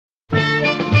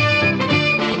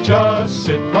Just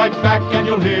sit right back and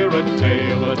you'll hear a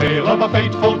tale of a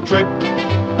fateful trip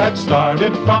that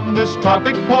started from this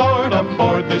tropic port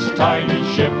aboard this tiny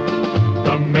ship.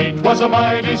 The mate was a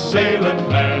mighty sailing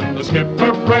man, the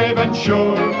skipper brave and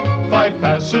sure. 5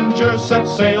 passengers set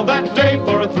sail that day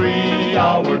for a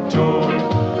 3-hour tour,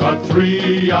 a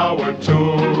 3-hour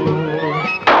tour.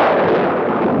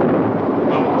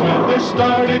 The weather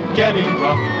started getting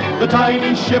rough, the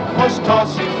tiny ship was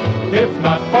tossed. If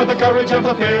not for the courage of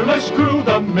the fearless crew,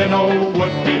 the minnow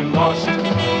would be lost.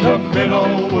 The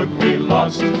minnow would be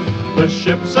lost. The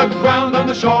ship's aground on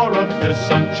the shore of this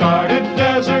uncharted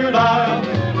desert isle,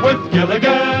 with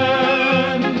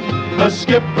Gilligan, the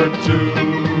skipper too,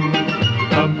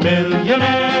 a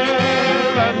millionaire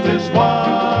and his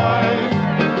wife,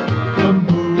 the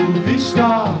movie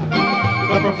star,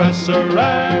 the professor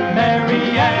and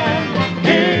Mary Ann,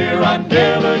 here on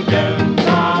Gilligan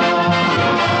Time.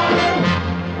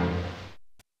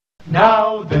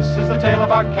 Now this is the tale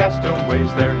of our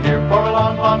castaways. They're here for a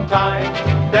long, long time.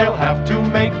 They'll have to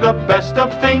make the best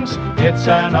of things. It's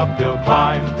an uphill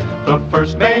climb. The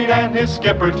first mate and his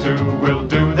skipper too will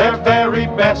do their very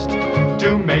best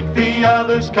to make the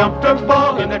others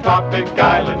comfortable in their tropic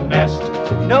island nest.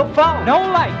 No phone, no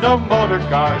light, no motor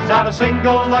cars, not a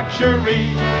single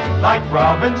luxury. Like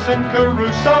Robinson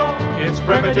Crusoe, it's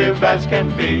primitive as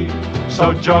can be.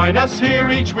 So join us here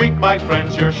each week, my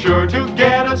friends. You're sure to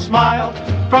get a smile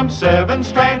from 7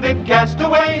 stranded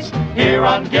castaways here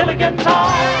on Gilligan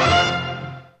Time.